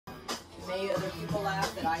made other people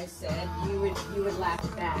laugh that I said, you would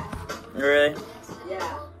laugh back. Really?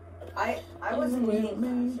 Yeah. I was in reading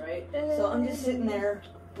class, right? So I'm just sitting there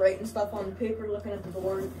writing stuff on the paper, looking at the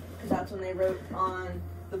board, because that's when they wrote on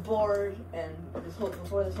the board and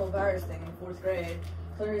before this whole virus thing in 4th grade.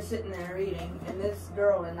 So they're just sitting there reading, and this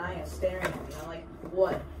girl, Anaya, staring at me. I'm like,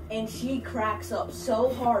 what? And she cracks up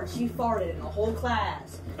so hard, she farted in the whole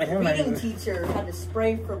class. The reading teacher had to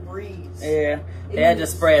spray Febreze. Yeah, they had to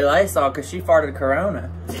spray Lysol because she farted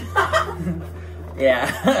Corona.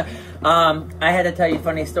 Yeah. I had to tell you a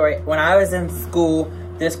funny story. When I was in school,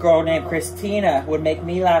 this girl named Christina would make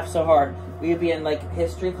me laugh so hard. We'd be in like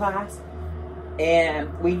history class,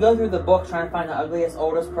 and we'd go through the book trying to find the ugliest,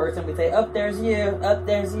 oldest person. We'd say, up there's you, up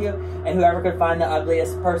there's you. And whoever could find the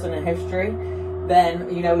ugliest person in history,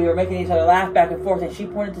 then, you know, we were making each other laugh back and forth. And she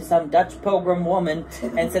pointed to some Dutch pilgrim woman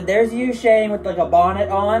and said, there's you, Shane, with like a bonnet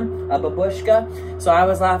on, a babushka. So I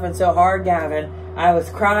was laughing so hard, Gavin. I was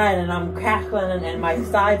crying and I'm cackling and my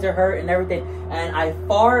sides are hurt and everything. And I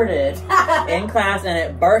farted in class and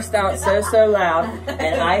it burst out so loud.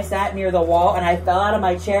 And I sat near the wall and I fell out of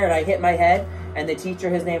my chair and I hit my head. And the teacher,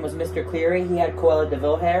 his name was Mr. Cleary. He had Cruella de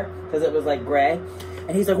Vil hair because it was like gray.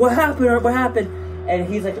 And he's like, what happened? What happened? And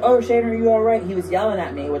he's like, oh, Shane, are you all right? He was yelling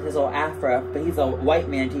at me with his old afro, but he's a white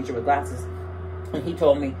man teacher with glasses. And he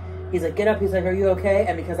told me, he's like, get up. He's like, are you okay?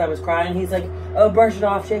 And because I was crying, he's like, oh, brush it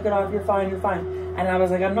off, shake it off. You're fine, you're fine. And I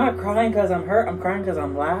was like, I'm not crying because I'm hurt. I'm crying because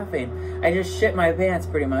I'm laughing. I just shit my pants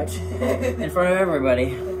pretty much in front of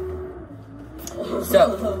everybody.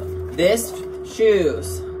 So, this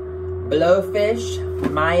shoes,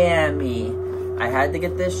 Blowfish Miami. I had to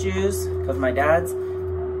get this shoes because my dad's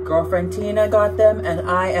girlfriend Tina got them and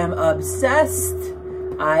I am obsessed.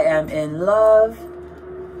 I am in love.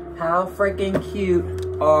 How freaking cute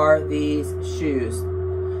are these shoes?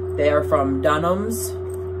 They are from Dunham's,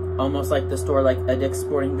 almost like the store like a Dick's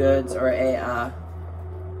Sporting Goods or a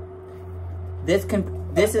this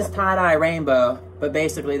is tie-dye rainbow, but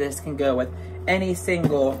basically this can go with any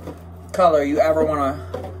single color you ever want to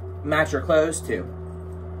match your clothes to.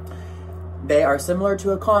 They are similar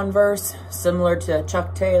to a Converse, similar to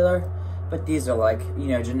Chuck Taylor, but these are like, you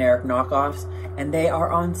know, generic knockoffs. And they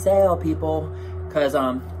are on sale, people, because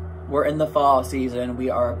we're in the fall season. We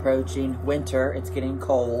are approaching winter. It's getting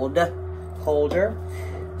colder.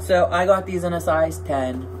 So I got these in a size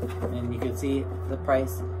 10, and you can see the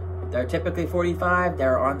price. They're typically $45.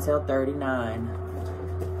 They're on sale $39.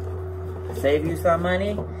 Save you some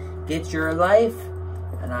money. Get your life.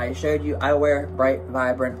 And I showed you, I wear bright,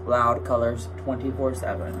 vibrant, loud colors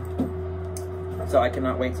 24/7. So I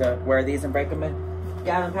cannot wait to wear these and break them in.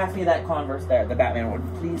 Gavin, pass me that Converse there, the Batman one,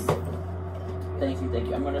 please. Thank you, thank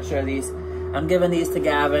you. I'm going to show these. I'm giving these to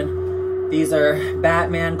Gavin. These are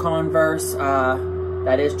Batman Converse.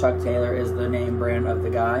 That is Chuck Taylor, is the name brand of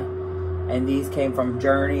the guy. And these came from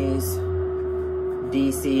Journeys.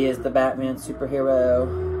 DC is the Batman superhero.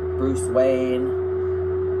 Bruce Wayne.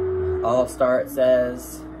 All-Star, it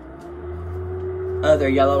says. Oh, they're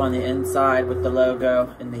yellow on the inside with the logo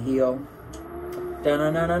in the heel.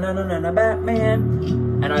 Da-na-na-na-na-na-na, Batman.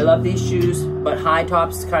 And I love these shoes, but high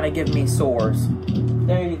tops kind of give me sores.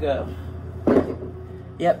 There you go.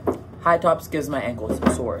 Yep, high tops gives my ankles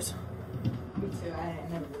sores. Me too, I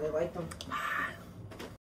never really liked them.